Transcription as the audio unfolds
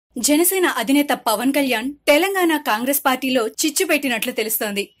జనసేన అధినేత పవన్ కళ్యాణ్ తెలంగాణ కాంగ్రెస్ పార్టీలో చిచ్చు పెట్టినట్లు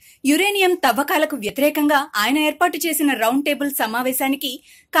తెలుస్తోంది. యురేనియం తవ్వకాలకు వ్యతిరేకంగా ఆయన ఏర్పాటు చేసిన రౌండ్ టేబుల్ సమావేశానికి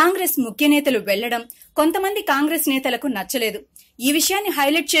కాంగ్రెస్ ముఖ్య నేతలు వెళ్లడం కొంతమంది కాంగ్రెస్ నేతలకు నచ్చలేదు. ఈ విషయాన్ని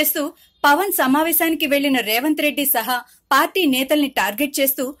హైలైట్ చేస్తూ పవన్ సమావేశానికి వెళ్లిన రేవంత్ రెడ్డి సహా పార్టీ నేతల్ని టార్గెట్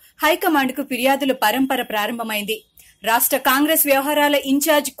చేస్తూ హైకమాండ్ కు ఫిర్యాదుల పరంపర ప్రారంభమైంది. రాష్ట్ర కాంగ్రెస్ వ్యవహారాల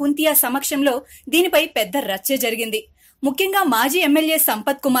ఇన్ఛార్జ్ కుంతియా సమక్షంలో దీనిపై పెద్ద రచ్చ జరిగింది. ముఖ్యంగా మాజీ ఎమ్మెల్యే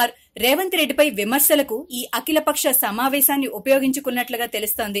సంపత్ కుమార్ రేవంత్ రెడ్డిపై విమర్శలకు ఈ అఖిలపక్ష సమావేశాన్ని ఉపయోగించుకున్నట్లుగా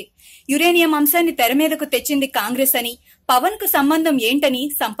తెలుస్తోంది. యురేనియం అంశాన్ని తెరమీదకు తెచ్చింది కాంగ్రెస్ అని, పవన్ కు సంబంధం ఏంటని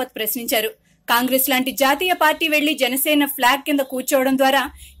సంపత్ ప్రశ్నించారు. కాంగ్రెస్ లాంటి జాతీయ పార్టీ వెళ్లి జనసేన ఫ్లాగ్ కింద కూర్చోవడం ద్వారా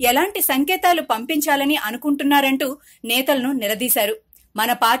ఎలాంటి సంకేతాలు పంపించాలని అనుకుంటున్నారంటూ నేతలను నిలదీశారు.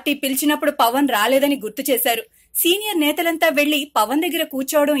 మన పార్టీ పిలిచినప్పుడు పవన్ రాలేదని గుర్తు చేశారు. సీనియర్ నేతలంతా వెళ్లి పవన్ దగ్గర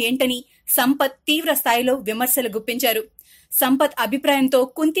కూర్చోవడం ఏంటని సంపత్ తీవ్ర స్థాయిలో విమర్శలు గుప్పించారు. సంపత్ అభిప్రాయంతో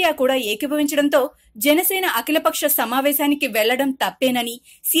కుంతియా కూడా ఏకీభవించడంతో జనసేన అఖిలపక్ష సమావేశానికి వెళ్లడం తప్పేనని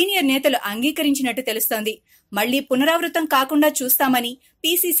సీనియర్ నేతలు అంగీకరించినట్టు తెలుస్తోంది. మళ్లీ పునరావృతం కాకుండా చూస్తామని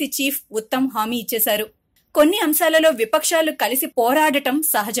పీసీసీ చీఫ్ ఉత్తమ్ హామీ ఇచ్చేశారు. కొన్ని అంశాలలో విపక్షాలు కలిసి పోరాడటం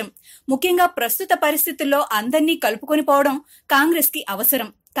సహజం. ముఖ్యంగా ప్రస్తుత పరిస్థితుల్లో అందర్నీ కలుపుకొని పోవడం కాంగ్రెస్ కి అవసరం.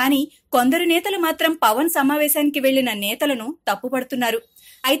 కానీ కొందరు నేతలు మాత్రం పవన్ సమావేశానికి వెళ్లిన నేతలను తప్పుపడుతున్నారు.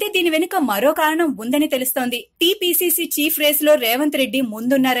 అయితే దీని వెనుక మరో కారణం ఉందని తెలుస్తోంది. టీపీసీసీ చీఫ్ రేస్ లో రేవంత్ రెడ్డి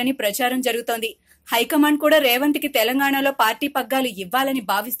ముందున్నారని ప్రచారం జరుగుతోంది. హైకమాండ్ కూడా రేవంత్ కి తెలంగాణలో పార్టీ పగ్గాలు ఇవ్వాలని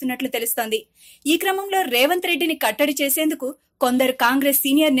భావిస్తున్నట్లు తెలుస్తోంది. ఈ క్రమంలో రేవంత్ రెడ్డిని కట్టడి చేసేందుకు కొందరు కాంగ్రెస్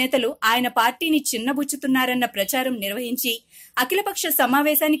సీనియర్ నేతలు ఆయన పార్టీని చిన్నబుచ్చుతున్నారన్న ప్రచారం నిర్వహించి అఖిలపక్ష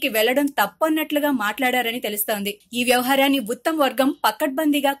సమావేశానికి వెళ్లడం తప్పన్నట్లుగా మాట్లాడారని తెలుస్తోంది. ఈ వ్యవహారాన్ని ఉత్తమ్ వర్గం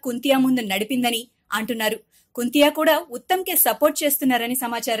పకడ్బందీగా కుంతియా ముందు నడిపిందని అంటున్నారు. కుంతియా కూడా ఉత్తమ్ కే సపోర్ట్ చేస్తున్నారని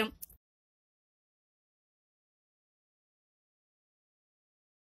సమాచారం.